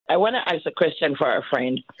I want to ask a question for our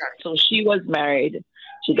friend. So she was married.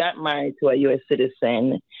 She got married to a U.S.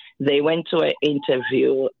 citizen. They went to an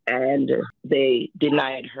interview and they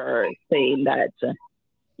denied her, saying that,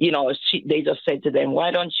 they just said to them,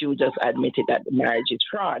 why don't you just admit it that the marriage is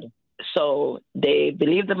fraud? So they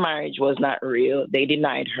believed the marriage was not real. They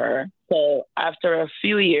denied her. So after a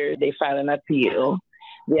few years, they filed an appeal.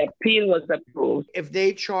 The appeal was approved. If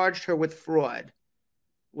they charged her with fraud,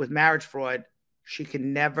 with marriage fraud, she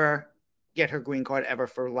can never get her green card ever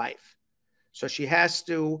for life. So she has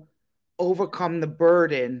to overcome the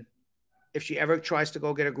burden. If she ever tries to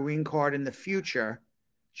go get a green card in the future,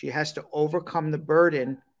 she has to overcome the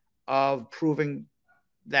burden of proving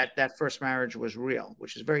that that first marriage was real,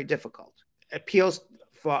 which is very difficult. Appeals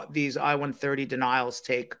for these I-130 denials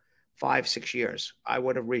take 5-6 years. I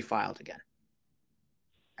would have refiled again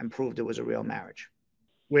and proved it was a real marriage.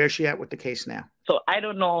 Where is she at with the case now? So I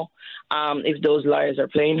don't know if those lawyers are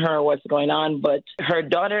playing her or what's going on, but her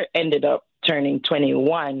daughter ended up turning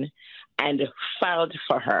 21 and filed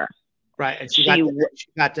for her. Right, and she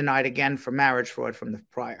got denied again for marriage fraud from the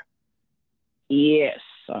prior. Yes.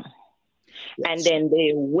 And then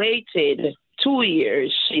they waited 2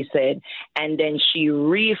 years, she said, and then she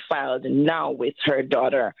refiled now with her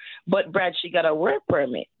daughter. But Brad, she got a work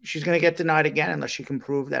permit. She's going to get denied again unless she can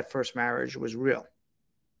prove that first marriage was real.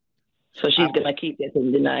 So she's going to keep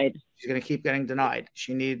getting denied. She's going to keep getting denied.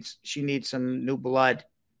 She needs some new blood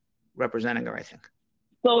representing her, I think.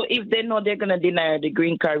 So if they know they're going to deny her the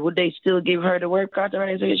green card, would they still give her the work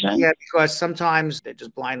authorization? Yeah, because sometimes they're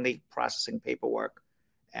just blindly processing paperwork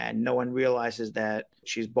and no one realizes that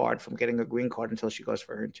she's barred from getting a green card until she goes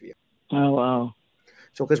for her interview. Oh, wow.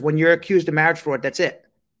 So because when you're accused of marriage fraud, that's it.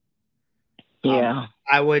 Yeah.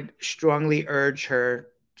 I would strongly urge her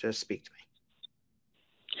to speak to me.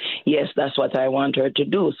 Yes, that's what I want her to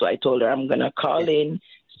do. So I told her I'm going to call in,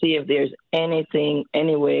 see if there's anything,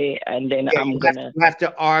 anyway, and then I'm going to... You have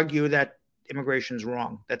to argue that immigration's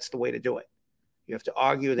wrong. That's the way to do it. You have to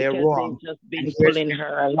argue they're wrong. They've just been pulling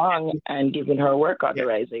her along and giving her work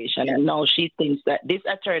authorization. And now she thinks that this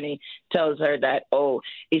attorney tells her that, oh,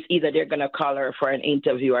 it's either they're going to call her for an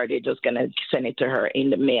interview or they're just going to send it to her in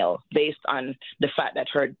the mail based on the fact that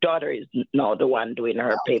her daughter is now the one doing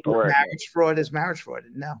her paperwork. Marriage fraud is marriage fraud.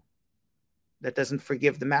 No. That doesn't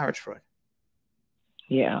forgive the marriage fraud.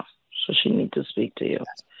 Yeah. So she needs to speak to you.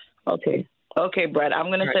 Okay. Okay, Brad. I'm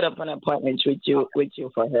going to set up an appointment with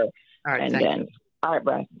you for her. All right. And then, all right,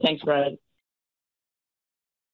 Brad. Thanks, Brad.